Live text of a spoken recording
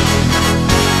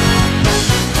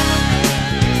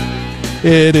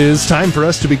It is time for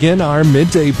us to begin our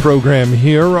midday program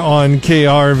here on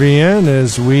KRVN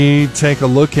as we take a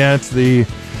look at the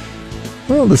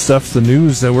stuff, the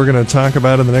news that we're going to talk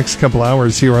about in the next couple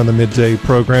hours here on the midday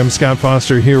program. Scott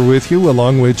Foster here with you,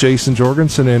 along with Jason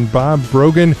Jorgensen and Bob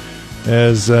Brogan,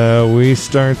 as we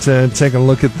start taking a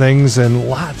look at things, and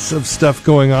lots of stuff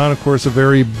going on. Of course, a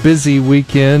very busy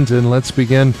weekend, and let's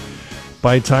begin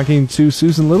by talking to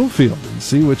Susan Littlefield and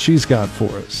see what she's got for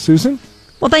us. Susan?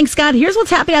 Well, thanks, Scott. Here's what's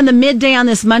happening on the midday on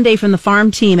this Monday from the farm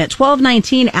team. At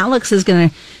 12:19, Alex is going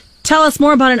to tell us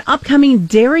more about an upcoming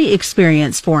dairy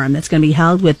experience forum that's going to be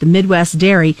held with the Midwest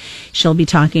Dairy. She'll be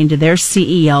talking to their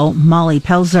CEO, Molly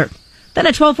Pelzer. Then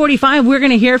at 12:45, we're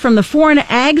going to hear from the Foreign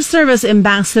Ag Service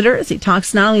ambassador as he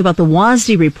talks not only about the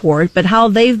WASDE report, but how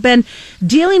they've been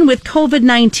dealing with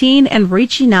COVID-19 and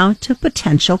reaching out to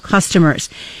potential customers.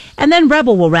 And then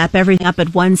Rebel will wrap everything up at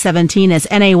 1:17 as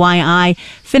NAYI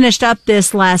finished up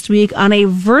this last week on a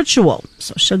virtual.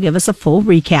 So she'll give us a full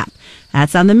recap.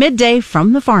 That's on the midday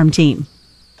from the farm team.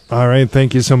 All right.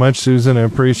 Thank you so much, Susan. I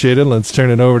appreciate it. Let's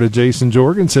turn it over to Jason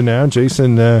Jorgensen now.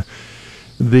 Jason,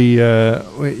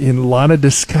 in a lot of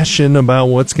discussion about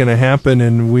what's going to happen,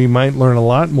 and we might learn a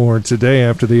lot more today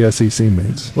after the SEC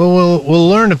meets. Well, we'll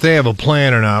learn if they have a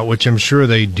plan or not, which I'm sure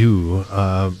they do.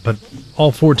 But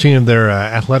all 14 of their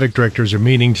athletic directors are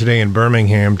meeting today in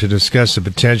Birmingham to discuss the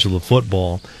potential of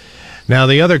football. Now,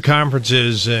 the other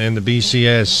conferences in the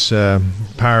BCS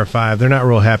Power 5, they're not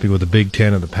real happy with the Big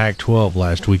Ten and the Pac-12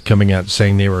 last week coming out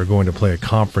saying they were going to play a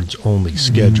conference-only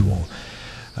schedule.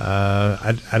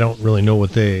 I don't really know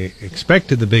what they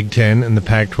expected the Big Ten and the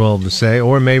Pac-12 to say,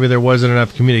 or maybe there wasn't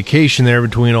enough communication there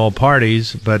between all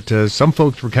parties, but some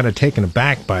folks were kind of taken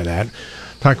aback by that.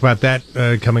 Talk about that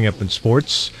coming up in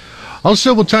sports.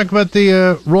 Also, we'll talk about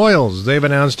the Royals. They've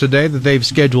announced today that they've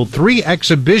scheduled 3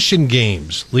 exhibition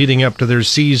games leading up to their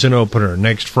season opener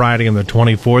next Friday on the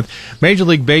 24th. Major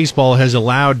League Baseball has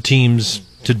allowed teams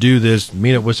to do this,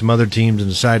 meet up with some other teams and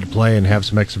decide to play and have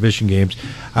some exhibition games.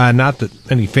 Not that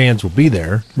any fans will be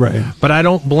there. Right. But I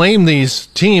don't blame these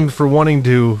teams for wanting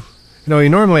to, you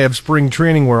normally have spring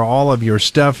training where all of your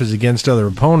stuff is against other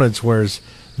opponents, whereas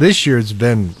this year it's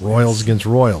been Royals against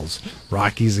Royals,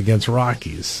 Rockies against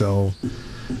Rockies. So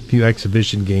a few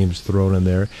exhibition games thrown in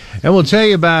there. And we'll tell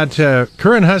you about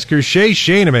current Husker Shea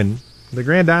Schoeneman. The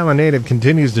Grand Island native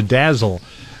continues to dazzle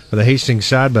for the Hastings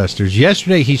Sodbusters.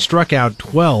 Yesterday, he struck out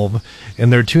 12 in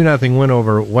their 2-0 win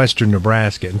over Western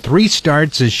Nebraska. In 3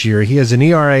 starts this year, he has an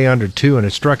ERA under 2 and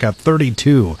has struck out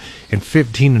 32 in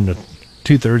 15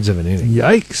 2/3 of an inning.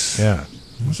 Yikes. Yeah.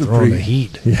 Throwing the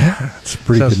heat. Yeah, it's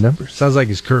pretty good numbers. Sounds like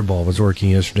his curveball was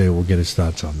working yesterday. We'll get his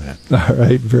thoughts on that. All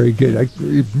right, very good.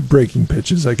 Breaking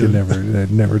pitches, I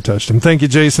never touched them. Thank you,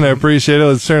 Jason. I appreciate it.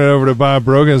 Let's turn it over to Bob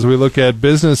Brogan as we look at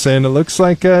business, and it looks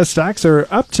like stocks are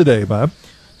up today, Bob.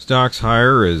 Stocks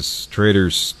higher as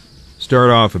traders start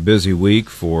off a busy week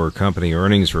for company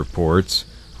earnings reports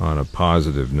on a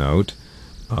positive note.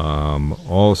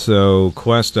 Also,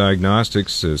 Quest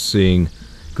Diagnostics is seeing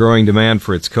growing demand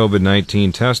for its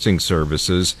COVID-19 testing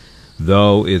services,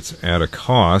 though it's at a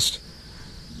cost.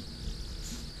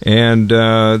 And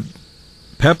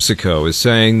PepsiCo is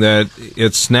saying that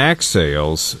its snack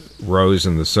sales rose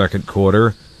in the second quarter.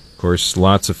 Of course,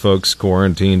 lots of folks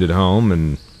quarantined at home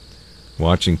and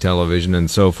watching television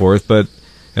and so forth, but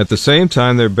at the same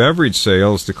time their beverage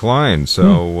sales declined.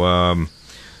 So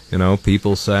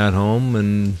people sat home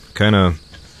and kind of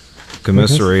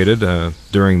commiserated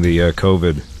during the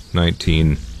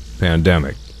COVID-19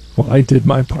 pandemic. Well, I did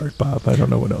my part, Bob. I don't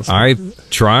know what else I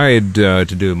tried to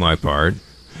do my part.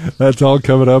 That's all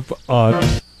coming up on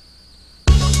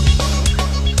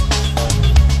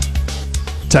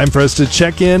time for us to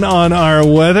check in on our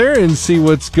weather and see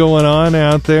what's going on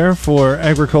out there for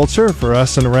agriculture, for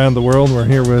us and around the world. We're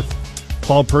here with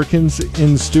Paul Perkins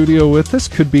in studio with us.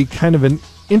 Could be kind of an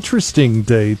interesting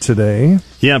day today.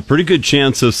 Yeah, pretty good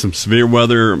chance of some severe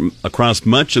weather across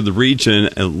much of the region,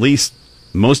 at least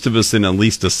most of us in at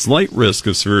least a slight risk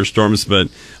of severe storms, but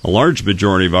a large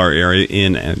majority of our area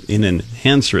in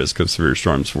enhanced risk of severe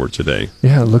storms for today.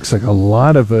 Yeah, it looks like a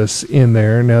lot of us in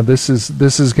there. Now, this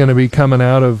is going to be coming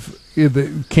out of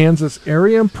the Kansas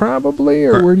area, probably,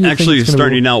 or where do you actually think it's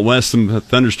starting out west? Some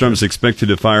thunderstorms expected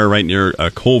to fire right near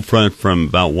a cold front from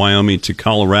about Wyoming to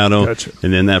Colorado. Gotcha.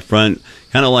 And then that front,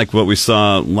 kind of like what we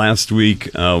saw last week,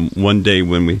 one day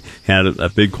when we had a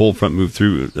big cold front move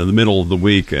through the middle of the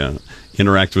week,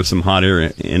 interact with some hot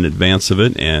air in advance of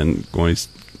it, and going to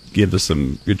give us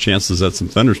some good chances at some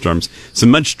thunderstorms.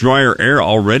 Some much drier air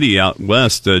already out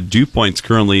west. Dew points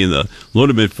currently in the low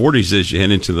to mid 40s as you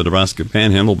head into the Nebraska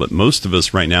Panhandle, but most of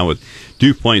us right now with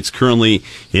dew points currently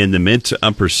in the mid to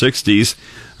upper 60s.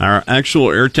 Our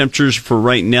actual air temperatures for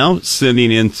right now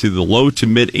sitting into the low to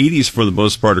mid 80s for the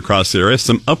most part across the area.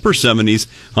 Some upper 70s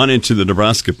on into the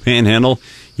Nebraska Panhandle.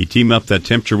 You team up that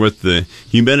temperature with the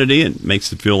humidity, it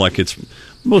makes it feel like it's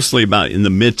mostly about in the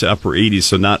mid to upper 80s,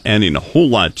 so not adding a whole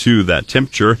lot to that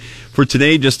temperature. For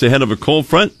today, just ahead of a cold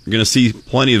front, you're going to see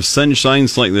plenty of sunshine,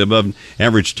 slightly above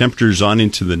average temperatures on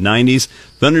into the 90s.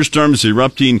 Thunderstorms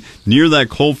erupting near that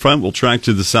cold front will track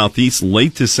to the southeast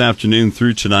late this afternoon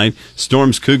through tonight.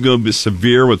 Storms could go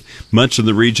severe with much of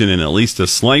the region and at least a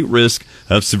slight risk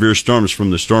of severe storms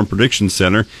from the Storm Prediction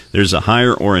Center. There's a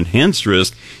higher or enhanced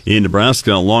risk in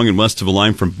Nebraska along and west of a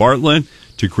line from Bartlett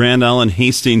to Grand Island,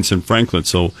 Hastings, and Franklin.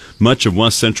 So much of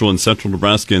west central and central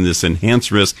Nebraska in this enhanced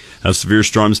risk of severe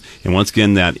storms. And once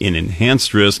again, that in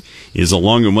enhanced risk is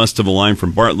along and west of a line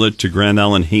from Bartlett to Grand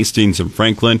Island, Hastings, and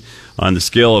Franklin. On the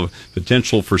scale of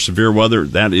potential for severe weather,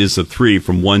 that is a 3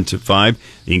 from 1 to 5.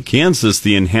 In Kansas,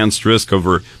 the enhanced risk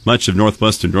over much of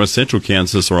northwest and north central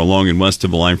Kansas or along and west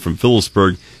of a line from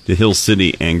Phillipsburg to Hill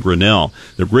City and Grinnell.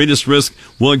 The greatest risk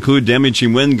will include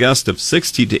damaging wind gusts of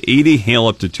 60 to 80, hail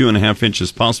up to 2.5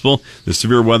 inches possible. The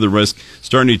severe weather risk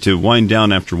starting to wind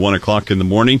down after 1 o'clock in the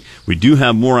morning. We do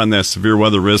have more on that severe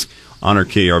weather risk on our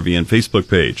KRVN Facebook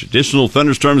page. Additional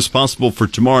thunderstorms possible for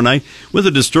tomorrow night with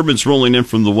a disturbance rolling in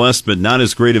from the west, but not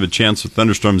as great of a chance of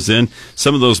thunderstorms in.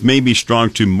 Some of those may be strong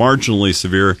to marginally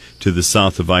severe to the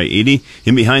south of I-80.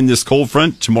 In behind this cold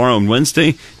front, tomorrow and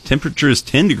Wednesday, temperature is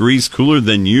 10 degrees cooler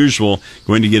than usual,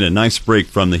 going to get a nice break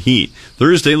from the heat.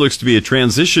 Thursday looks to be a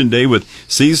transition day with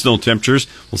seasonal temperatures.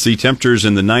 We'll see temperatures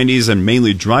in the 90s and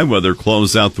mainly dry weather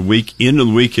close out the week into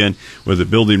the weekend with a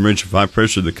building ridge of high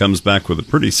pressure that comes back with a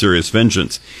pretty serious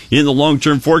vengeance. In the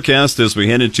long-term forecast, as we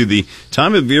head into the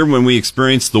time of year when we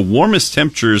experience the warmest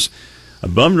temperatures,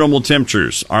 above normal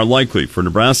temperatures are likely for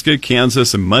Nebraska,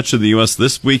 Kansas, and much of the U.S.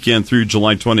 this weekend through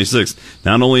July 26th.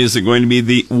 Not only is it going to be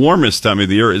the warmest time of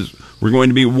the year, we're going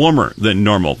to be warmer than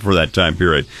normal for that time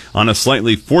period. On a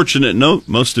slightly fortunate note,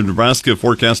 most of Nebraska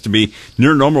forecast to be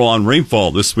near normal on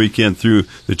rainfall this weekend through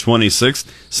the 26th.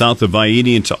 South of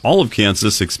I-80 into all of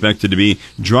Kansas expected to be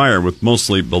drier with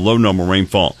mostly below normal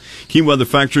rainfall. Key weather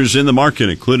factors in the market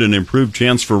include an improved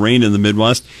chance for rain in the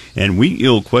Midwest and wheat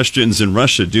yield questions in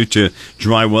Russia due to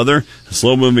dry weather. A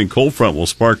slow-moving cold front will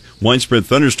spark widespread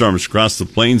thunderstorms across the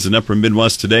plains and upper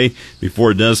Midwest today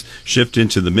before it does shift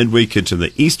into the midweek into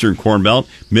the eastern Corn Belt.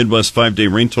 Midwest 5-day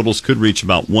rain totals could reach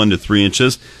about 1 to 3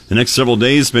 inches. The next several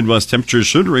days, Midwest temperatures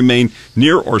should remain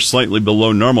near or slightly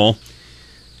below normal.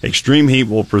 Extreme heat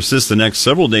will persist the next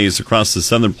several days across the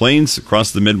southern plains, across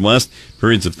the Midwest.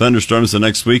 Periods of thunderstorms the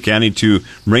next week, adding to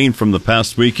rain from the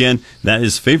past weekend. That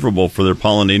is favorable for their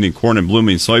pollinating corn and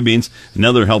blooming soybeans.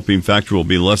 Another helping factor will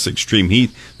be less extreme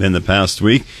heat than the past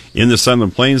week. In the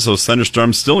southern plains, those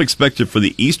thunderstorms still expected for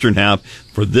the eastern half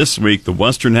for this week. The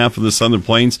western half of the southern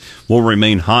plains will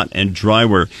remain hot and dry,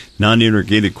 where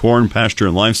non-irrigated corn, pasture,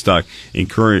 and livestock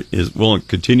will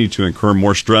continue to incur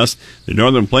more stress. The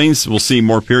northern plains will see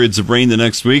more periods of rain the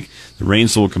next week. The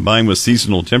rains will combine with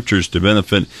seasonal temperatures to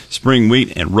benefit spring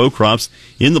wheat and row crops.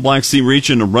 In the Black Sea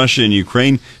region of Russia and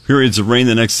Ukraine, periods of rain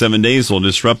the next 7 days will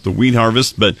disrupt the wheat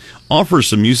harvest, but offer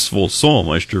some useful soil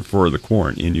moisture for the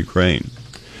corn in Ukraine.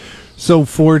 So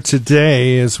for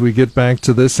today, as we get back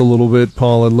to this a little bit,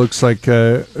 Paul, it looks like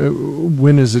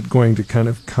when is it going to kind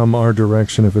of come our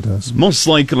direction if it does? Most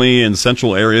likely in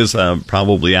central areas,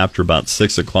 probably after about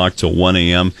 6 o'clock to 1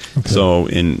 a.m. Okay. So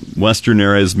in western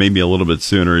areas, maybe a little bit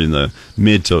sooner in the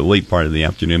mid to late part of the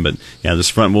afternoon. But yeah, this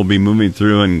front will be moving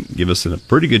through and give us a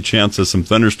pretty good chance of some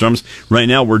thunderstorms. Right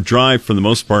now, we're dry for the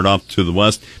most part off to the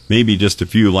west. Maybe just a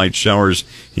few light showers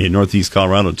in northeast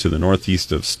Colorado to the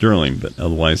northeast of Sterling, but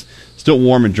otherwise still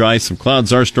warm and dry. Some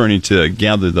clouds are starting to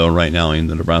gather, though, right now in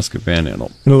the Nebraska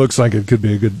Panhandle. And it looks like it could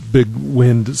be a good big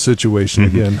wind situation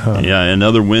again, huh? Yeah,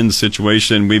 another wind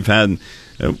situation. We've had,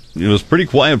 it was pretty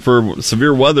quiet for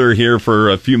severe weather here for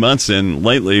a few months, and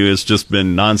lately it's just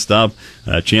been nonstop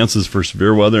chances for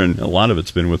severe weather, and a lot of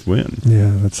it's been with wind.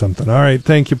 Yeah, that's something. All right,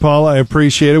 thank you, Paul. I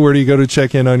appreciate it. Where do you go to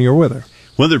check in on your weather?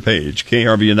 Weather page,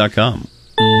 krvn.com.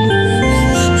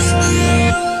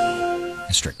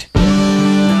 District.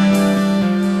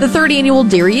 The third annual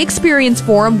Dairy Experience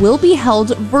Forum will be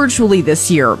held virtually this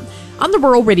year. On the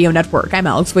Rural Radio Network, I'm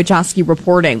Alex Wojcicki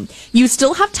reporting. You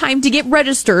still have time to get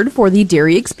registered for the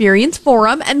Dairy Experience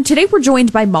Forum, and today we're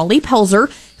joined by Molly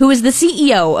Pelzer, who is the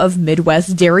CEO of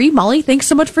Midwest Dairy. Molly, thanks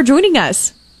so much for joining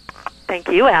us. Thank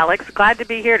you, Alex. Glad to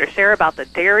be here to share about the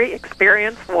Dairy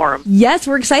Experience Forum. Yes,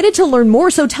 we're excited to learn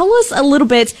more. So tell us a little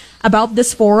bit about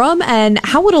this forum and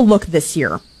how it'll look this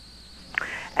year.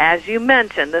 As you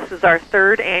mentioned, this is our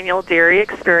third annual Dairy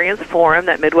Experience Forum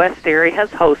that Midwest Dairy has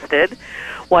hosted.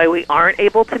 While we aren't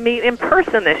able to meet in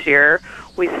person this year,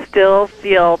 we still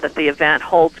feel that the event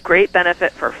holds great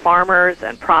benefit for farmers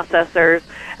and processors,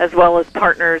 as well as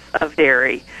partners of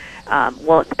dairy.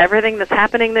 Everything that's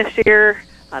happening this year,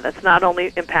 that's not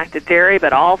only impacted dairy,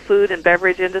 but all food and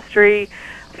beverage industry.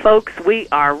 Folks, we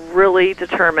are really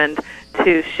determined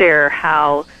to share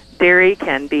how dairy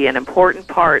can be an important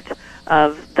part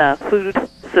of the food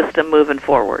system moving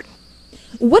forward.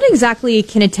 What exactly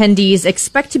can attendees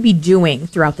expect to be doing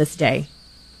throughout this day?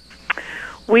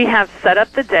 We have set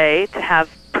up the day to have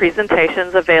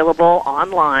presentations available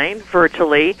online,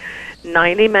 virtually,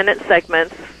 90-minute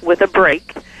segments with a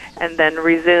break, and then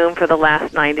resume for the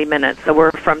last 90 minutes. So we're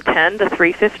from 10 to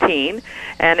 3:15,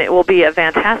 and it will be a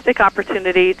fantastic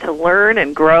opportunity to learn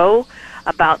and grow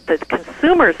about the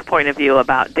consumer's point of view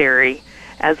about dairy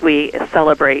as we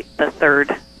celebrate the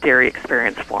third Dairy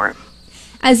Experience Forum.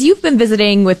 As you've been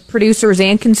visiting with producers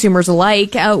and consumers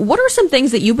alike, what are some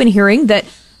things that you've been hearing that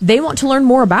they want to learn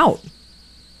more about?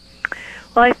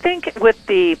 Well, I think with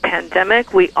the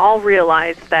pandemic, we all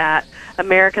realize that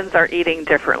Americans are eating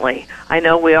differently. I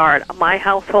know we are at my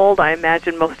household. I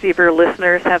imagine most of your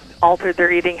listeners have altered their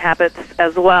eating habits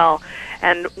as well.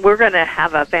 And we're going to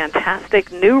have a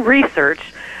fantastic new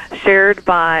research shared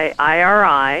by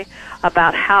IRI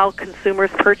about how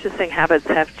consumers' purchasing habits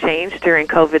have changed during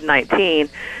COVID-19.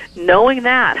 Knowing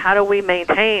that, how do we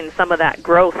maintain some of that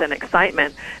growth and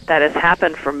excitement that has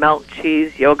happened for milk,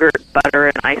 cheese, yogurt, butter,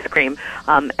 and ice cream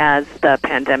as the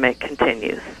pandemic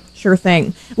continues? Sure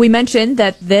thing. We mentioned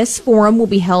that this forum will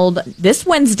be held this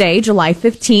Wednesday, July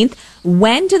 15th.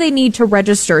 When do they need to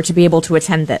register to be able to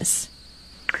attend this?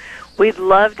 We'd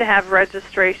love to have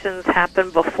registrations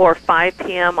happen before 5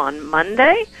 p.m. on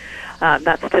Monday.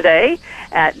 That's today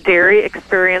at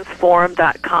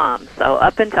dairyexperienceforum.com. So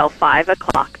up until 5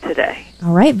 o'clock today.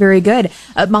 All right, very good.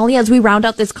 Molly, as we round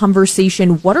out this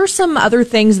conversation, what are some other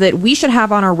things that we should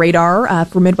have on our radar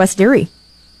for Midwest Dairy?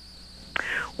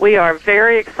 We are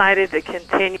very excited to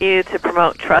continue to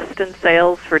promote trust in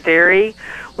sales for dairy.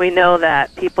 We know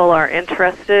that people are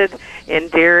interested in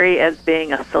dairy as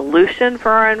being a solution for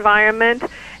our environment,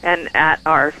 and at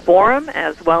our forum,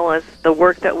 as well as the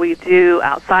work that we do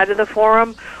outside of the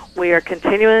forum, we are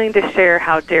continuing to share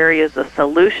how dairy is a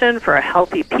solution for a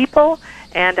healthy people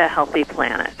and a healthy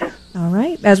planet. All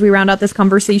right. As we round out this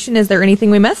conversation, is there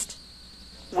anything we missed?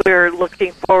 We're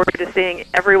looking forward to seeing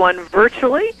everyone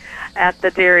virtually at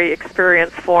the Dairy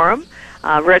Experience Forum,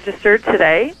 registered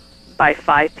today by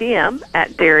 5 p.m.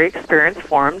 at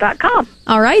dairyexperienceforum.com.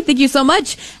 All right. Thank you so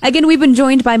much. Again, we've been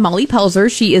joined by Molly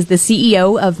Pelzer. She is the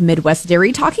CEO of Midwest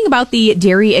Dairy, talking about the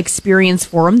Dairy Experience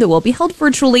Forum that will be held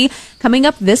virtually coming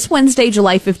up this Wednesday,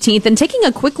 July 15th. And taking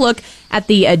a quick look at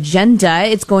the agenda,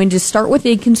 it's going to start with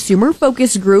a consumer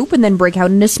focus group and then break out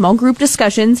into small group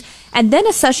discussions. And then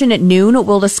a session at noon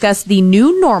will discuss the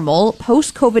new normal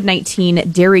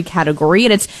post-COVID-19 dairy category.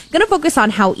 And it's going to focus on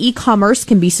how e-commerce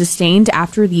can be sustained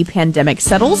after the pandemic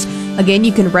settles. Again,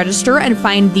 you can register and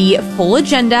find the full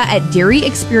agenda at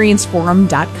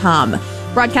dairyexperienceforum.com.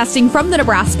 Broadcasting from the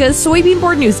Nebraska Soybean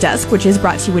Board News Desk, which is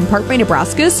brought to you in part by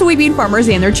Nebraska soybean farmers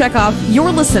and their checkoff,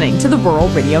 you're listening to the Rural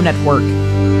Radio Network.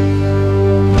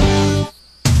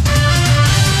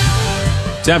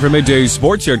 Time for Midday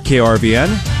Sports here at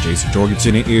KRVN. Jason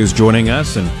Jorgensen is joining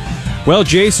us. And, well,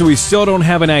 Jason, we still don't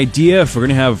have an idea if we're going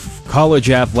to have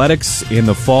college athletics in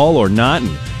the fall or not.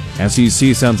 And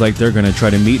SEC sounds like they're going to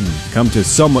try to meet and come to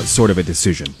somewhat sort of a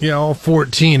decision. Yeah, all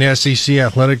 14 SEC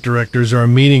athletic directors are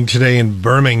meeting today in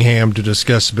Birmingham to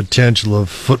discuss the potential of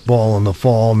football in the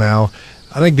fall. Now,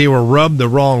 I think they were rubbed the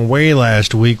wrong way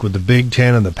last week with the Big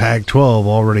Ten and the Pac-12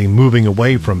 already moving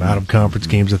away from out-of-conference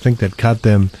games. I think that caught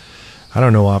them,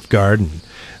 off guard, and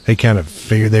they kind of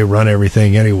figured they run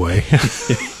everything anyway.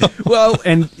 Well,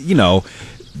 and,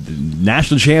 the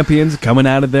national champions coming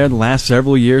out of there the last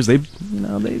several years, they've,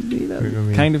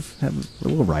 kind of have a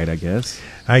little right, I guess.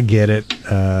 I get it,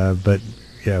 but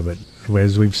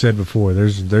as we've said before,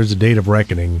 there's a date of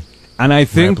reckoning. And I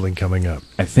think coming up.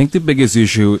 I think the biggest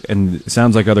issue, and it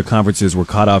sounds like other conferences were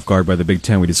caught off guard by the Big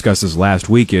Ten. We discussed this last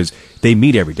week. Is they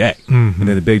meet every day, and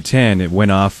then the Big Ten it went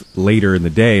off later in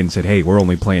the day and said, "Hey, we're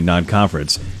only playing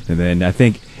non-conference." And then I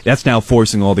think that's now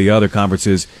forcing all the other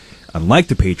conferences, unlike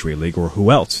the Patriot League or who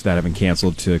else that have been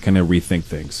canceled, to kind of rethink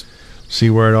things. see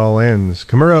where it all ends.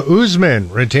 Kamaru Usman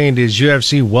retained his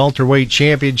UFC welterweight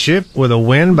championship with a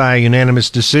win by unanimous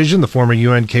decision. The former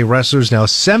UNK wrestler is now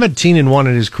 17-1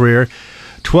 in his career,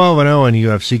 12-0 in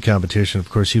UFC competition. Of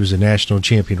course, he was a national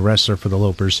champion wrestler for the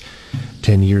Lopers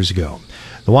 10 years ago.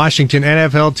 The Washington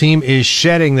NFL team is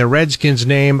shedding the Redskins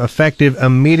name effective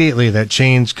immediately. That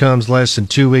change comes less than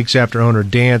 2 weeks after owner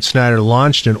Dan Snyder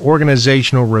launched an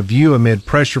organizational review amid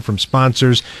pressure from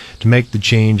sponsors to make the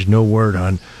change. No word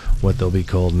on what they'll be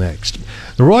called next.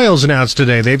 The Royals announced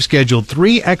today they've scheduled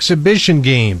 3 exhibition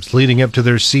games leading up to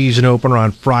their season opener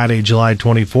on Friday, July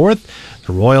 24th.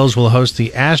 The Royals will host the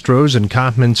Astros in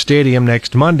Kauffman Stadium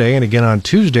next Monday and again on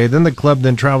Tuesday. Then the club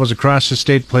then travels across the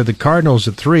state to play the Cardinals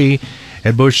at 3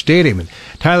 at Busch Stadium. And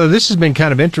Tyler, this has been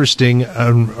kind of interesting.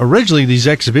 Originally, these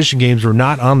exhibition games were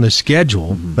not on the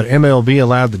schedule, but MLB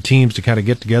allowed the teams to kind of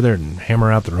get together and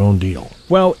hammer out their own deal.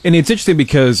 Well, and it's interesting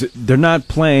because they're not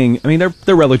playing. I mean,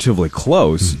 they're relatively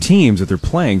close teams that they're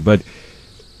playing, but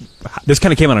this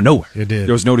kind of came out of nowhere. It did.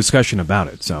 There was no discussion about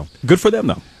it, so good for them,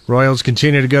 though. Royals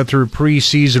continue to go through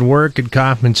preseason work at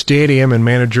Kauffman Stadium, and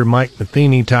manager Mike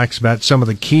Matheny talks about some of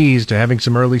the keys to having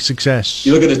some early success.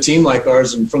 You look at a team like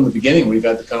ours, and from the beginning we've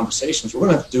had the conversations. We're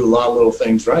going to have to do a lot of little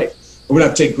things right. We're going to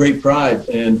have to take great pride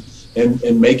in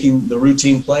making the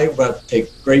routine play. We're going to have to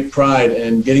take great pride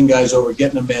in getting guys over,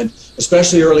 getting them in,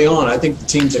 especially early on. I think the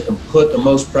teams that can put the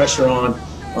most pressure on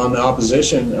the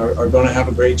opposition are going to have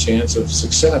a great chance of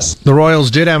success. The Royals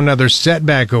did have another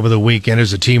setback over the weekend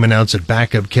as the team announced that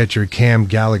backup catcher Cam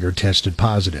Gallagher tested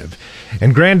positive.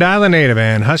 And Grand Island native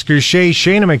and Huskers Shea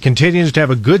Shaneman continues to have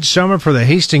a good summer for the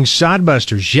Hastings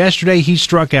Sodbusters. Yesterday he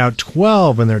struck out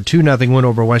 12 in their 2-0 win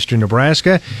over Western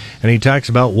Nebraska, and he talks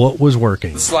about what was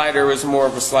working. The slider was more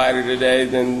of a slider today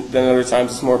than other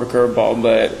times. It's more of a curveball,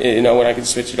 but when I can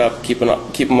switch it up, keep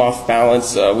them off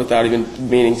balance without even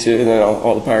meaning to, then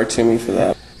all the power to me for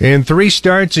that. In 3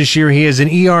 starts this year, he has an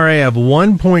ERA of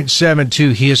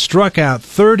 1.72. He has struck out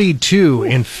 32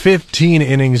 in 15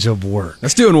 innings of work.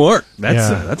 That's doing work.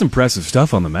 That's impressive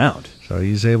stuff on the mound. So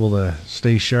he's able to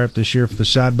stay sharp this year for the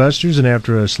Sodbusters, and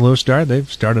after a slow start, they've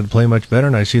started to play much better,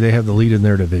 and I see they have the lead in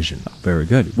their division. Oh, very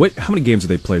good. How many games have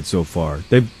they played so far?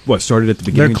 They've, started at the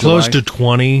beginning They're close of July? to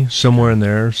 20, somewhere in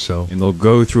there. So, and they'll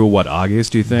go through,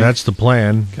 August, do you think? That's the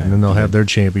plan, and then they'll have their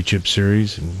championship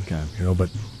series. And, but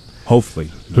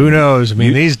hopefully. Who knows? I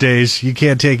mean, these days, you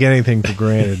can't take anything for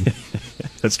granted.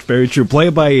 That's very true. Play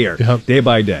it by ear, day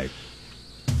by day.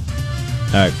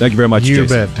 All right, thank you very much, You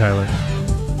Jason. bet, Tyler.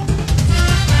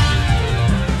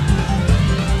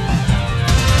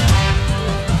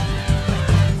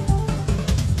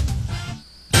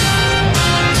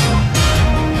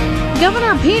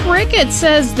 Governor Pete Ricketts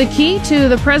says the key to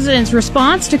the president's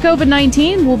response to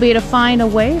COVID-19 will be to find a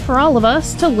way for all of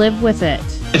us to live with it.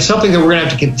 It's something that we're going to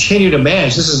have to continue to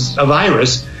manage. This is a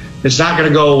virus. It's not going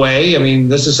to go away. I mean,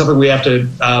 this is something we have to,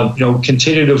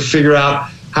 continue to figure out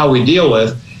how we deal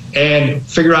with and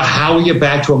figure out how we get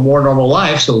back to a more normal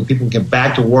life so that people can get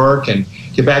back to work and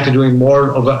get back to doing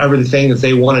more of everything that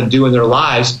they want to do in their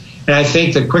lives. And I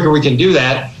think the quicker we can do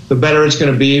that, the better it's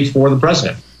going to be for the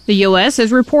president. The U.S.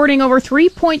 is reporting over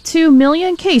 3.2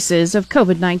 million cases of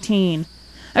COVID-19.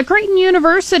 A Creighton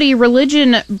University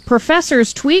religion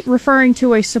professor's tweet referring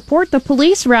to a Support the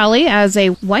Police rally as a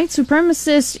white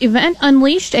supremacist event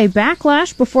unleashed a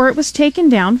backlash before it was taken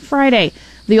down Friday.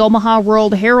 The Omaha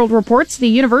World Herald reports the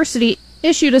university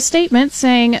issued a statement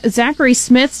saying Zachary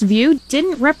Smith's view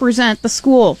didn't represent the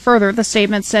school. Further, the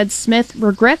statement said Smith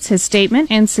regrets his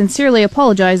statement and sincerely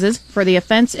apologizes for the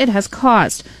offense it has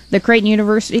caused. The Creighton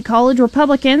University College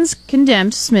Republicans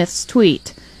condemned Smith's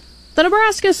tweet. The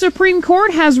Nebraska Supreme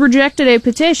Court has rejected a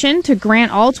petition to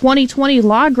grant all 2020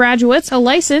 law graduates a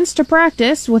license to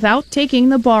practice without taking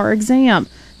the bar exam.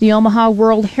 The Omaha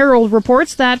World Herald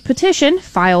reports that petition,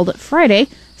 filed Friday,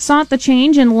 sought the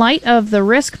change in light of the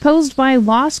risk posed by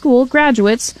law school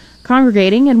graduates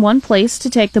congregating in one place to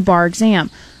take the bar exam.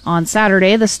 On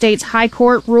Saturday, the state's high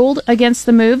court ruled against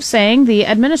the move, saying the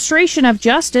administration of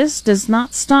justice does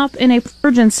not stop in an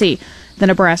emergency. The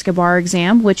Nebraska bar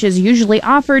exam, which is usually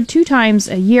offered 2 times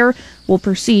a year, will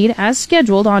proceed as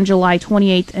scheduled on July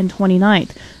 28th and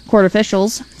 29th. Court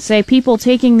officials say people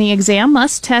taking the exam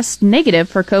must test negative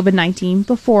for COVID-19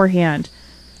 beforehand.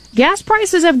 Gas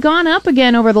prices have gone up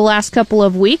again over the last couple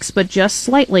of weeks, but just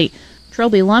slightly.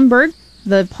 Trilby Lundberg,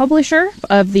 the publisher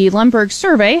of the Lundberg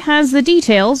survey, has the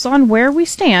details on where we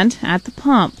stand at the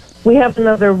pump. We have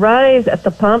another rise at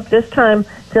the pump, this time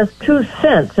just 2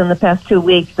 cents in the past 2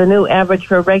 weeks. The new average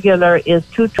for regular is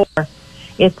 $2.24.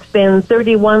 It's been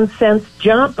 31 cents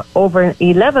jump over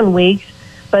 11 weeks,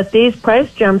 but these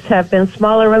price jumps have been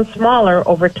smaller and smaller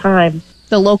over time.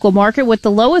 The local market with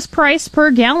the lowest price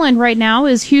per gallon right now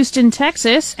is Houston,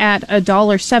 Texas at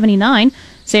 $1.79.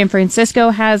 San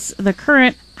Francisco has the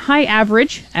current high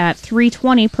average at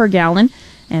 $3.20 per gallon,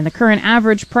 and the current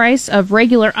average price of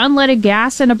regular unleaded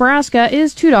gas in Nebraska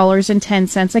is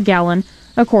 $2.10 a gallon,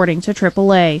 according to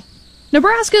AAA.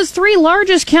 Nebraska's 3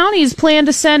 largest counties plan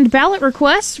to send ballot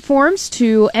request forms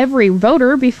to every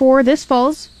voter before this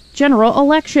fall's general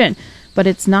election, but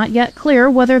it's not yet clear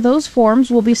whether those forms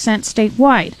will be sent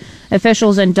statewide.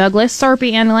 Officials in Douglas,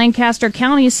 Sarpy, and Lancaster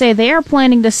counties say they are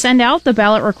planning to send out the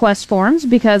ballot request forms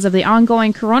because of the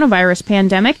ongoing coronavirus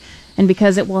pandemic and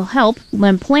because it will help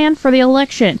them plan for the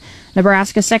election.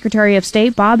 Nebraska Secretary of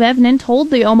State Bob Evnen told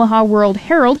the Omaha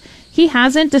World-Herald he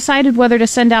hasn't decided whether to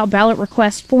send out ballot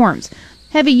request forms.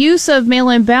 Heavy use of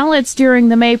mail-in ballots during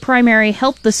the May primary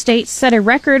helped the state set a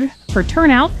record for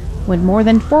turnout when more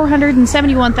than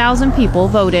 471,000 people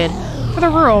voted. For the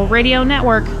Rural Radio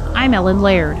Network, I'm Ellen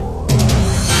Laird.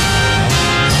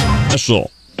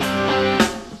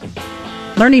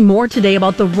 Learning more today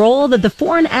about the role that the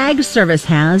Foreign Ag Service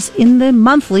has in the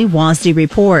monthly WASDE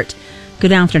report.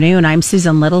 Good afternoon, I'm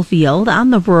Susan Littlefield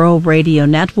on the Rural Radio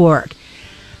Network.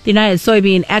 The United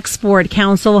Soybean Export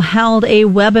Council held a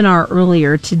webinar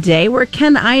earlier today where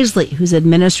Ken Isley, who's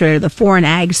administrator of the Foreign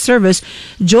Ag Service,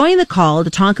 joined the call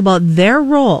to talk about their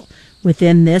role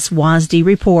within this WASDE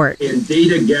report. In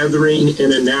data gathering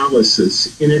and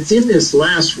analysis. And it's in this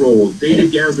last role, data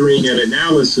gathering and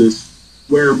analysis,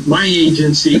 where my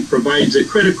agency provides a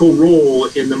critical role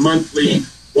in the monthly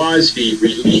WASDE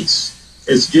release.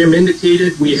 As Jim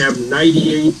indicated, we have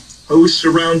 98 hosts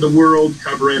around the world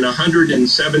covering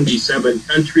 177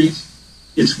 countries.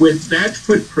 It's with that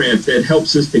footprint that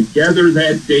helps us to gather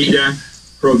that data,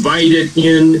 provide it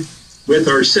in with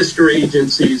our sister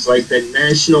agencies like the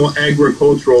National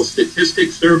Agricultural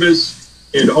Statistics Service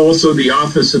and also the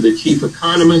Office of the Chief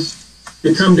Economist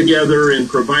to come together and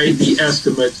provide the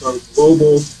estimates on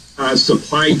global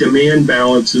supply-demand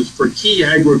balances for key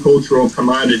agricultural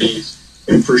commodities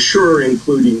and for sure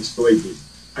including soybeans.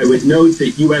 I would note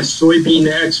that U.S. soybean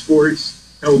exports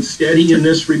held steady in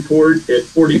this report at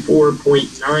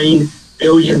 44.9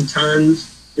 billion tons,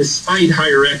 despite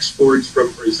higher exports from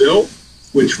Brazil,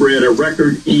 which were at a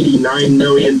record 89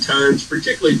 million tons,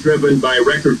 particularly driven by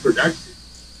record production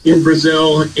in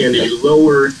Brazil and a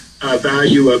lower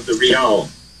value of the real.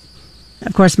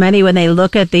 Of course, many, when they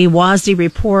look at the WASDE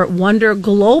report, wonder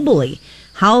globally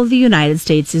how the United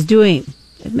States is doing.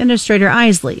 Administrator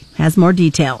Isley has more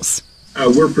details.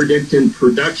 We're predicting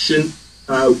production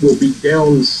will be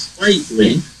down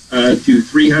slightly to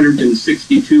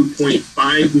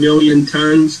 362.5 million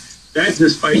tons. That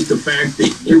despite the fact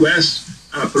that U.S.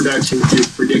 Production is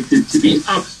predicted to be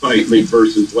up slightly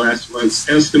versus last month's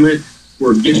estimate.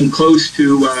 We're getting close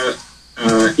to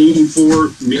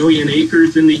 84 million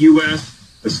acres in the U.S.,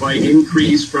 a slight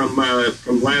increase from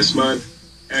last month.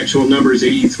 Actual number is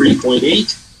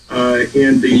 83.8.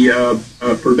 And the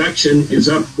production is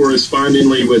up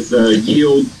correspondingly with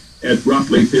yield at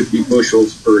roughly 50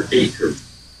 bushels per acre.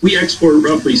 We export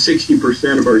roughly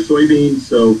 60% of our soybeans,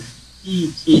 so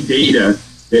key data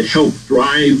that help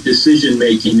drive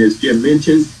decision-making, as Jim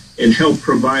mentioned, and help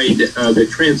provide the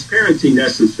transparency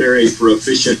necessary for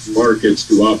efficient markets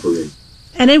to operate.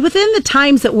 And within the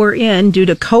times that we're in, due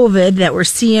to COVID that we're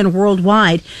seeing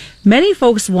worldwide, many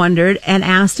folks wondered and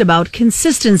asked about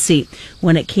consistency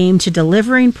when it came to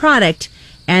delivering product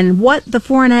and what the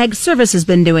Foreign Ag Service has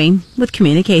been doing with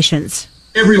communications.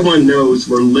 Everyone knows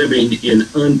we're living in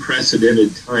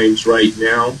unprecedented times right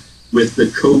now with the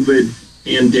COVID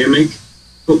pandemic.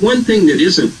 But one thing that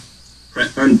isn't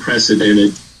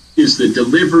unprecedented is the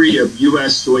delivery of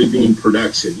U.S. soybean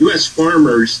production. U.S.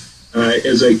 farmers,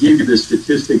 as I gave you the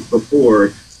statistic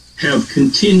before, have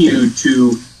continued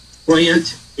to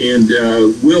plant and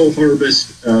will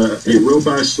harvest a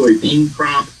robust soybean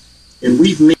crop. And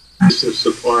we've made this a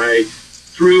supply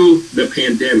through the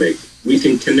pandemic. We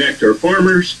can connect our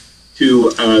farmers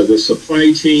to the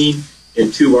supply chain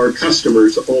and to our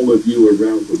customers, all of you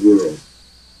around the world.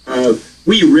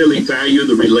 We really value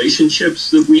the relationships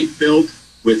that we've built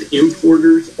with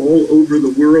importers all over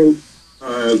the world,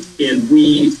 and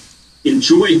we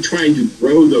enjoy trying to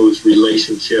grow those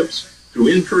relationships through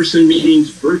in-person meetings,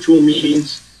 virtual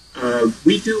meetings.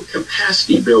 We do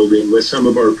capacity building with some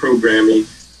of our programming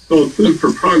called Food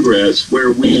for Progress,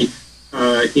 where we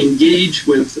engage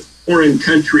with foreign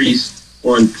countries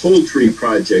on poultry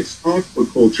projects,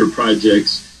 aquaculture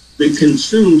projects that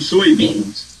consume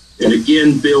soybeans and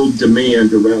again build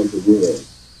demand around the world.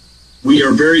 We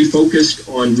are very focused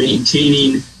on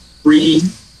maintaining free,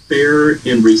 fair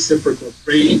and reciprocal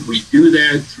trade. We do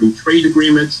that through trade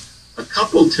agreements. A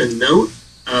couple to note,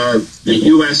 the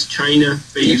U.S.-China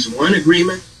Phase 1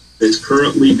 agreement that's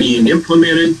currently being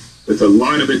implemented with a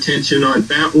lot of attention on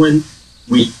that one.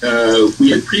 We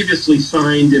had previously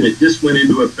signed, and it just went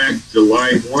into effect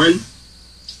July 1,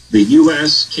 the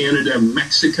U.S., Canada,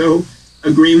 Mexico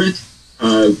agreement.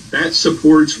 That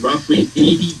supports roughly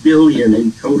 $80 billion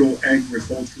in total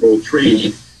agricultural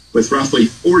trade, with roughly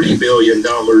 $40 billion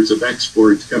of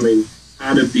exports coming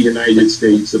out of the United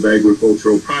States of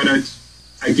agricultural products.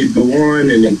 I could go on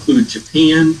and include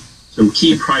Japan. Some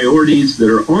key priorities that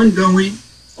are ongoing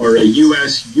are a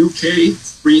U.S.-UK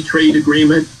free trade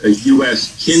agreement, a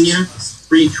U.S.-Kenya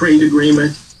free trade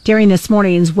agreement. During this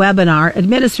morning's webinar,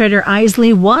 Administrator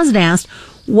Isley was asked,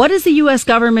 what is the U.S.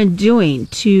 government doing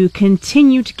to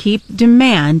continue to keep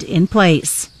demand in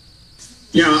place?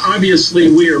 Yeah, obviously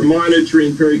we are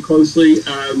monitoring very closely.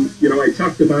 I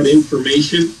talked about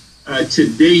information.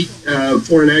 To date,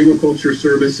 Foreign Agriculture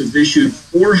Service has issued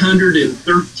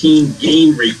 413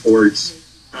 game reports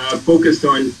focused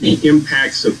on the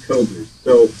impacts of COVID.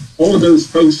 So all of those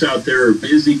folks out there are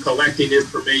busy collecting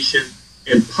information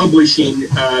and publishing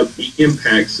the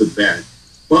impacts of that.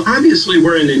 Well, obviously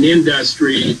we're in an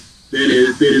industry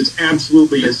that is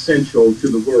absolutely essential to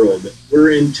the world.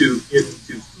 We're into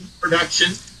food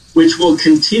production, which will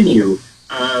continue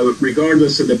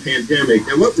regardless of the pandemic.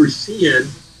 And what we're seeing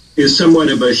is somewhat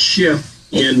of a shift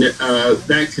in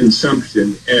that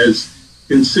consumption as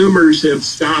consumers have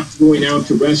stopped going out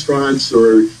to restaurants,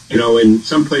 or, in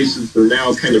some places they're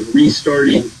now kind of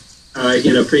restarting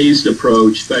in a phased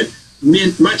approach, but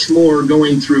much more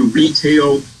going through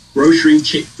retail, grocery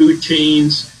food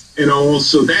chains, and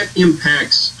also that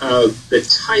impacts the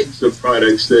types of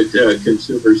products that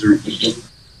consumers are eating.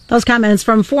 Those comments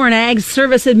from Foreign Ag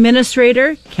Service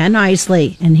Administrator Ken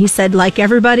Isley. And he said, like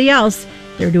everybody else,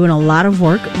 they're doing a lot of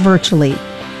work virtually.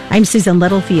 I'm Susan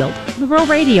Littlefield, the Rural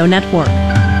Radio Network.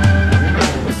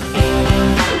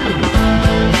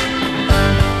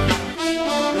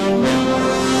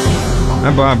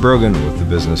 I'm Bob Brogan with the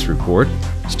Business Report.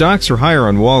 Stocks are higher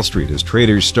on Wall Street as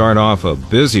traders start off a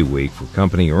busy week for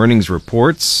company earnings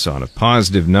reports. On a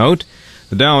positive note,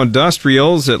 the Dow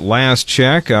Industrials at last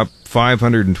check up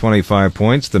 525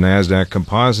 points, the Nasdaq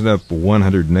Composite up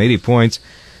 180 points,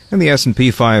 and the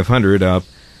S&P 500 up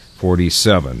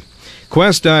 47.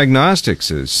 Quest Diagnostics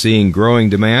is seeing growing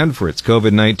demand for its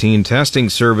COVID-19 testing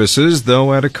services,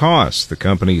 though at a cost. The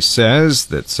company says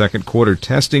that second quarter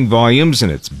testing volumes in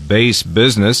its base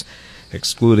business,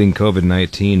 excluding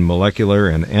COVID-19 molecular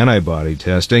and antibody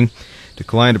testing,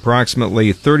 declined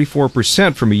approximately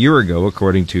 34% from a year ago,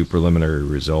 according to preliminary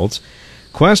results.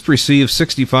 Quest received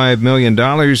 $65 million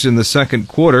in the second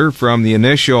quarter from the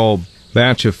initial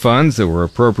batch of funds that were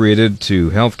appropriated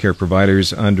to healthcare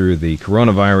providers under the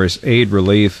Coronavirus Aid,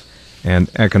 Relief, and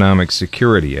Economic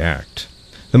Security Act.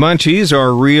 The Munchies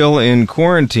are real in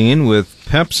quarantine, with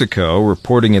PepsiCo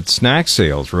reporting its snack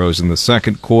sales rose in the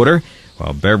second quarter,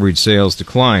 while beverage sales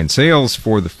declined. Sales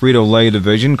for the Frito-Lay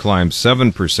division climbed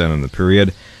 7% in the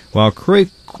period,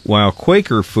 while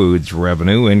Quaker Foods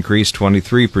revenue increased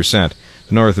 23%.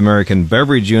 The North American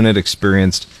beverage unit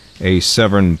experienced a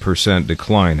 7%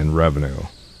 decline in revenue.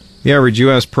 The average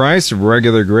U.S. price of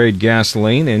regular grade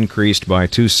gasoline increased by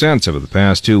 2 cents over the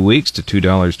past 2 weeks to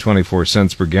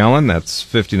 $2.24 per gallon. That's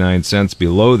 59 cents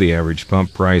below the average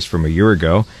pump price from a year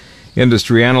ago.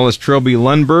 Industry analyst Trilby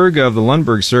Lundberg of the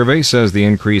Lundberg Survey says the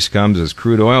increase comes as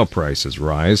crude oil prices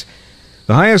rise.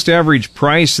 The highest average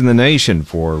price in the nation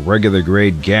for regular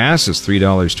grade gas is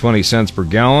 $3.20 per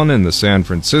gallon in the San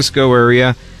Francisco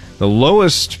area. The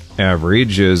lowest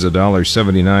average is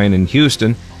 $1.79 in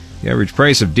Houston. The average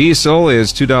price of diesel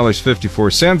is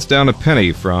 $2.54, down a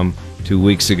penny from 2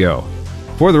 weeks ago.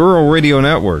 For the Rural Radio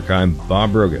Network, I'm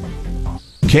Bob Brogan.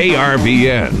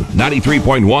 KRVN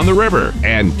 93.1 The River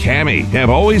and Cami have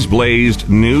always blazed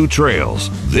new trails.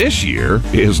 This year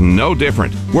is no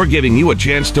different. We're giving you a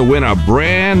chance to win a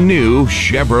brand new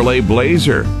Chevrolet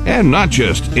Blazer. And not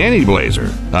just any Blazer.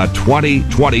 A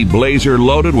 2020 Blazer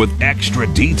loaded with extra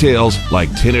details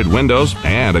like tinted windows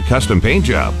and a custom paint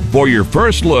job. For your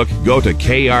first look, go to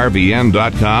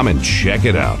krvn.com and check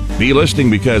it out. Be listening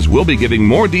because we'll be giving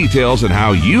more details on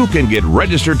how you can get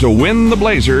registered to win the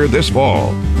Blazer this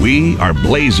fall. We are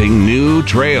blazing new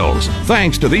trails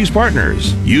thanks to these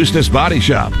partners: Eustis Body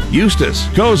Shop, Eustis,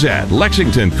 Cozad,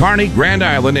 Lexington, Kearney, Grand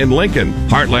Island, and Lincoln,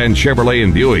 Heartland Chevrolet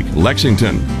and Buick,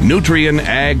 Lexington, Nutrien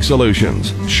Ag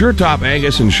Solutions, SureTop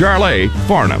Angus and Charlet,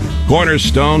 Farnham,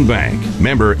 Cornerstone Bank,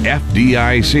 member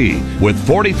FDIC, with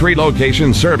 43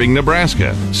 locations serving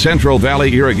Nebraska, Central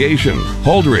Valley Irrigation,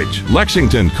 Holdridge,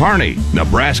 Lexington, Kearney,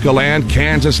 Nebraska Land,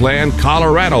 Kansas Land,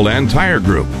 Colorado Land Tire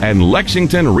Group, and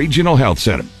Lexington Regional Health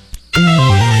Center.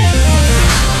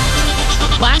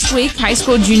 Last week, high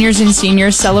school juniors and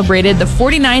seniors celebrated the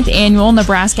 49th annual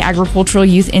Nebraska Agricultural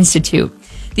Youth Institute.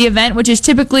 The event, which is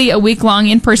typically a week-long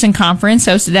in-person conference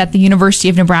hosted at the University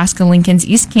of Nebraska-Lincoln's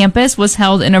East Campus, was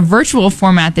held in a virtual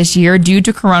format this year due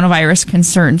to coronavirus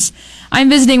concerns. I'm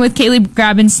visiting with Kaylee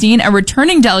Grabenstein, a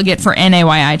returning delegate for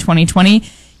NAYI 2020.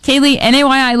 Kaylee,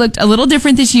 NAYI looked a little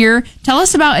different this year. Tell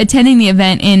us about attending the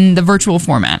event in the virtual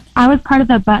format. I was part of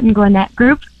the Button Gwinnett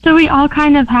group, so we all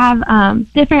kind of have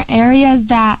different areas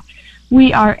that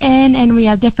we are in, and we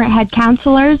have different head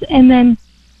counselors. And then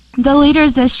the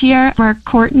leaders this year were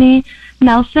Courtney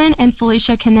Nelson and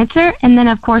Felicia Knitzer, and then,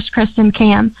 of course, Kristen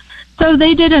Cam. So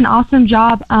they did an awesome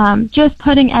job just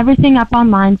putting everything up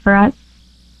online for us.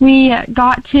 We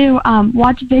got to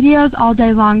watch videos all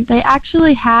day long. They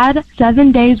actually had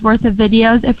 7 days worth of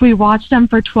videos if we watched them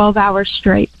for 12 hours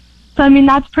straight. So, I mean,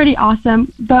 that's pretty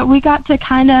awesome. But we got to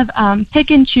kind of pick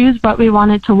and choose what we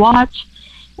wanted to watch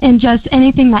and just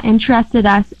anything that interested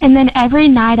us. And then every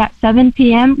night at 7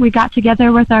 p.m., we got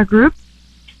together with our group,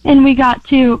 and we got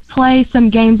to play some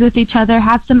games with each other,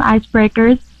 have some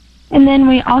icebreakers. And then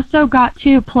we also got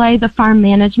to play the farm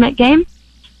management game.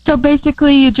 So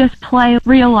basically, you just play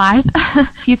real life.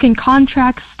 You can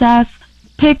contract stuff,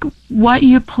 pick what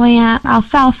you plant,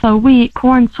 alfalfa, wheat,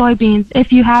 corn, soybeans,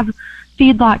 if you have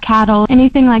feedlot cattle,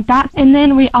 anything like that. And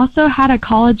then we also had a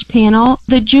college panel.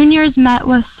 The juniors met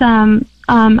with some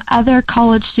other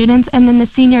college students, and then the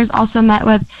seniors also met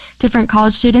with different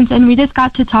college students, and we just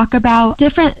got to talk about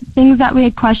different things that we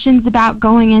had questions about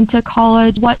going into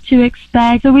college, what to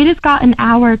expect. So we just got an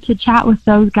hour to chat with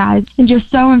those guys, and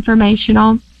just so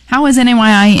informational. How has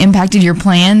NAYI impacted your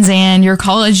plans and your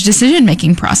college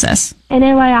decision-making process?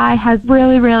 NAYI has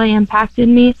really, really impacted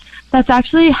me. That's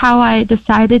actually how I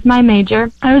decided my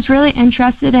major. I was really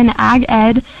interested in ag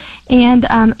ed and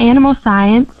animal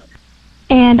science,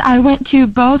 and I went to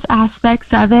both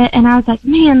aspects of it, and I was like,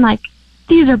 man, like,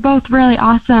 these are both really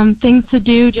awesome things to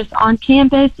do just on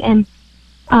campus and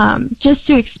just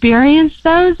to experience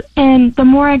those. And the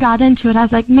more I got into it, I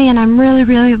was like, man, I'm really,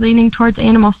 really leaning towards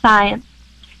animal science.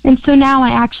 And so now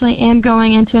I actually am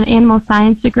going into an animal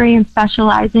science degree and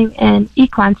specializing in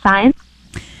equine science.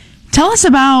 Tell us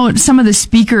about some of the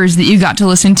speakers that you got to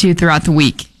listen to throughout the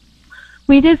week.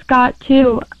 We just got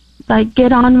to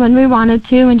get on when we wanted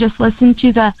to and just listen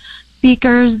to the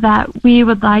speakers that we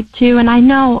would like to. And I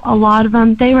know a lot of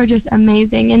them, they were just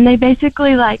amazing. And they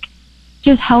basically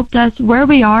just helped us where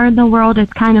we are in the world.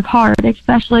 It's kind of hard,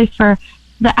 especially for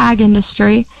the ag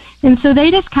industry. And so they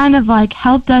just kind of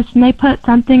helped us, and they put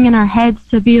something in our heads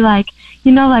to be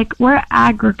we're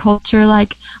agriculture,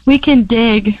 we can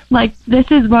dig, this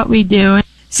is what we do.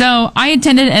 So I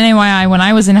attended NAYI when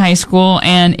I was in high school,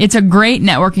 and it's a great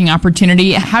networking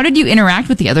opportunity. How did you interact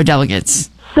with the other delegates?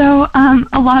 So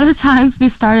a lot of the times we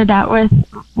started out with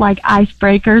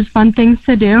icebreakers, fun things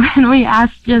to do, and we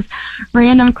asked just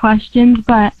random questions,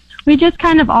 but we just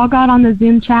kind of all got on the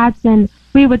Zoom chats, and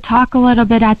we would talk a little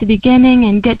bit at the beginning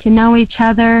and get to know each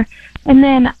other. And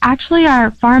then actually our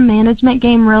farm management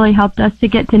game really helped us to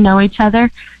get to know each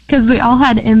other because we all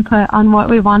had input on what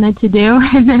we wanted to do.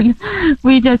 And then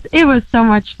it was so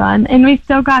much fun. And we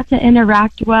still got to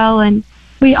interact well. And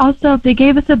we also, they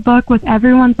gave us a book with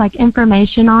everyone's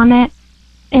information on it.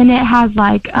 And it has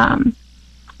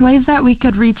ways that we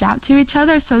could reach out to each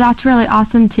other. So that's really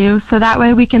awesome too. So that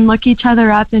way we can look each other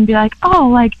up and be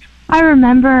I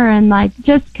remember, and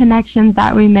just connections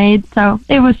that we made. So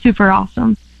it was super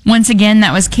awesome. Once again,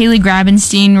 that was Kaylee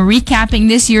Grabenstein recapping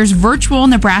this year's virtual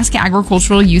Nebraska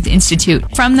Agricultural Youth Institute.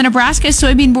 From the Nebraska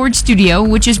Soybean Board studio,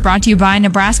 which is brought to you by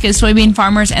Nebraska soybean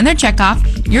farmers and their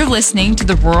checkoff, you're listening to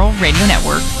the Rural Radio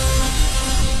Network.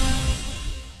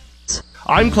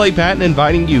 I'm Clay Patton,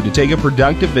 inviting you to take a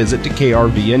productive visit to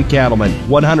KRVN Cattlemen.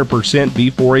 100%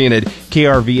 beef-oriented,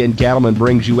 KRVN Cattlemen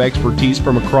brings you expertise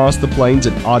from across the plains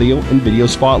in audio and video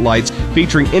spotlights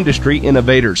featuring industry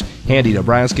innovators, handy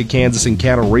Nebraska, Kansas, and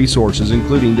cattle resources,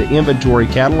 including the inventory,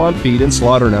 cattle on feed, and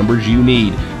slaughter numbers you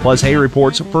need, plus hay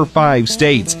reports for 5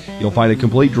 states. You'll find a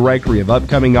complete directory of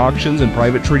upcoming auctions and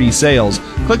private treaty sales.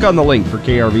 Click on the link for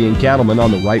KRVN Cattlemen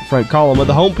on the right front column of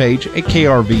the homepage at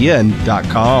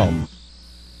krvn.com.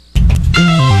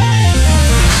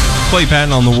 Clay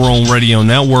Patton on the World Radio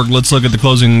Network. Let's look at the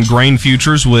closing grain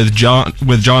futures with John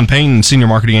Payne, Senior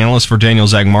Marketing Analyst for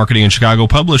Daniels Ag Marketing in Chicago,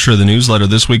 publisher of the newsletter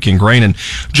This Week in Grain. And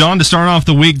John, to start off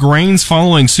the week, grains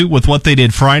following suit with what they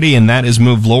did Friday, and that is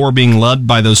moved lower, being led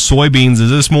by those soybeans. Is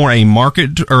this more a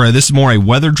market, or is this more a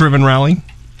weather-driven rally?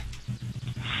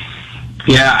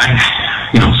 Yeah,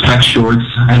 spec shorts.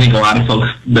 I think a lot of folks,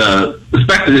 the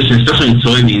spec position, especially in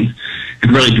soybeans, had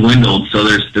really dwindled. So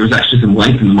there was actually some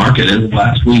length in the market as of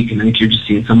last week, and I think you're just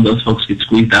seeing some of those folks get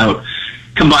squeezed out,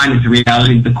 combined with the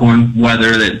reality of the corn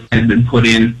weather that had been put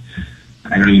in.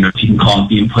 I don't even know if you can call it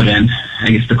being put in. I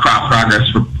guess the crop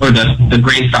progress or the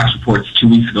grain stocks reports 2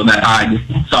 weeks ago that I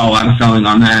just saw a lot of selling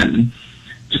on that, and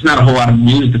just not a whole lot of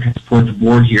news to support the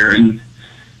board here. And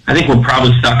I think we're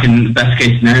probably stuck in the best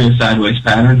case scenario sideways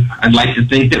pattern. I'd like to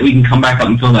think that we can come back up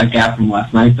and fill that gap from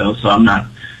last night, though. So I'm not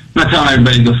telling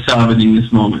everybody to go sell everything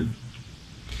this moment.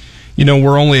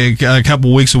 We're only a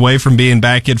couple weeks away from being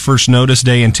back at first notice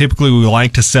day, and typically we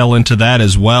like to sell into that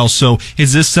as well. So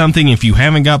is this something, if you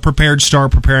haven't got prepared,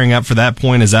 start preparing up for that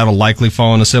point? Is that a likely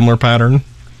fall in a similar pattern?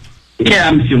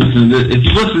 Yeah, if you listen to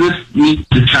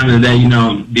this time of the day,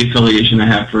 the affiliation I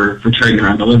have for trading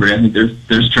around delivery. I think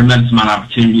there's tremendous amount of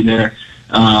opportunity there.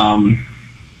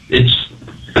 It's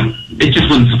just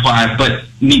wouldn't supply, but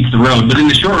meets the road. But in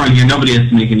the short run here, nobody has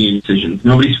to make any decisions.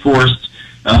 Nobody's forced.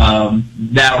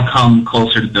 That'll come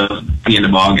closer to the end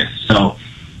of August. So,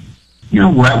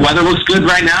 weather looks good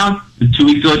right now. 2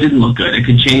 weeks ago, it didn't look good. It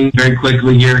could change very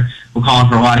quickly here. We're calling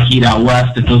for a lot of heat out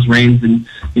west. If those rains in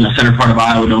center part of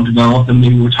Iowa don't develop, then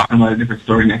maybe we're talking about a different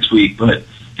story next week. But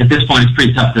at this point, it's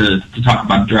pretty tough to talk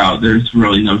about drought. There's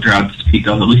really no drought to speak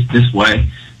of, at least this way.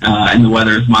 And the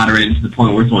weather is moderated to the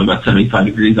point where it's only about 75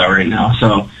 degrees out right now.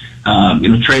 So,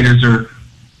 traders are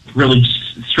really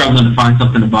just struggling to find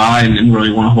something to buy and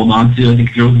really want to hold on to. I think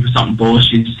if you're looking for something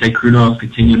bullish, you just say crude oil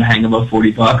continue to hang above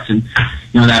 $40, and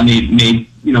that may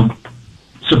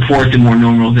support the more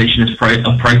normalization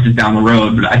of prices down the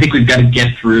road. But I think we've got to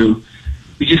get through.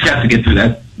 We just have to get through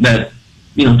that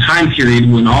time period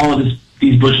when all of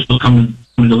these bushels come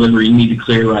to delivery. You need to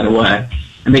clear right away.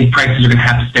 I think prices are going to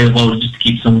have to stay low just to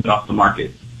keep some of it off the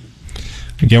market.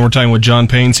 Again, we're talking with John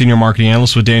Payne, Senior Marketing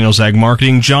Analyst with Daniels Ag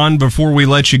Marketing. John, before we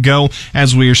let you go,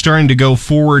 as we are starting to go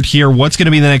forward here, what's going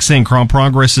to be the next thing? Crop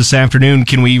progress this afternoon.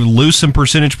 Can we lose some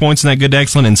percentage points in that good to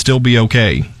excellent and still be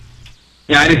okay?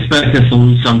 Yeah, I'd expect us to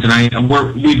lose some tonight.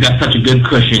 We've got such a good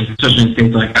cushion, especially in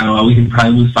states like Iowa. We can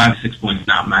probably lose 5 or 6 points,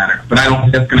 not matter. But I don't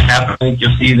think that's going to happen. I think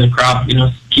you'll see the crop,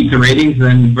 keep the ratings, and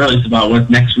then really it's about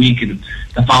what next week and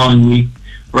the following week.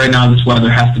 Right now, this weather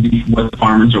has to be what the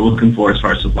farmers are looking for as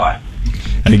far as supply.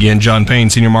 And again, John Payne,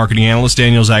 Senior Marketing Analyst,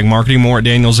 Daniels Ag Marketing. More at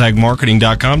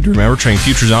danielsagmarketing.com. To remember, trading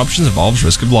futures options involves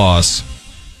risk of loss.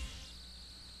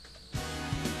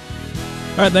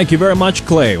 All right, thank you very much,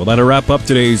 Clay. Well, that'll wrap up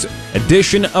today's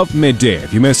edition of Midday.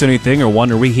 If you miss anything or want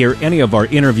to rehear any of our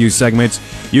interview segments,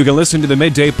 you can listen to the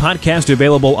Midday podcast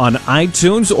available on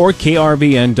iTunes or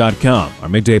krvn.com. Our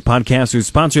Midday podcast is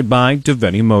sponsored by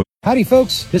Deviney Motors. Howdy,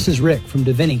 folks. This is Rick from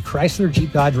Deviney Chrysler,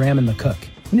 Jeep, Dodge, Ram, and McCook.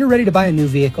 When you're ready to buy a new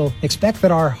vehicle, expect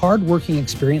that our hard-working,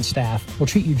 experienced staff will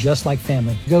treat you just like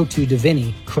family. Go to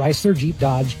Deviney,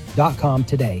 ChryslerJeepDodge.com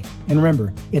today. And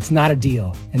remember, it's not a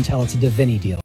deal until it's a Deviney deal.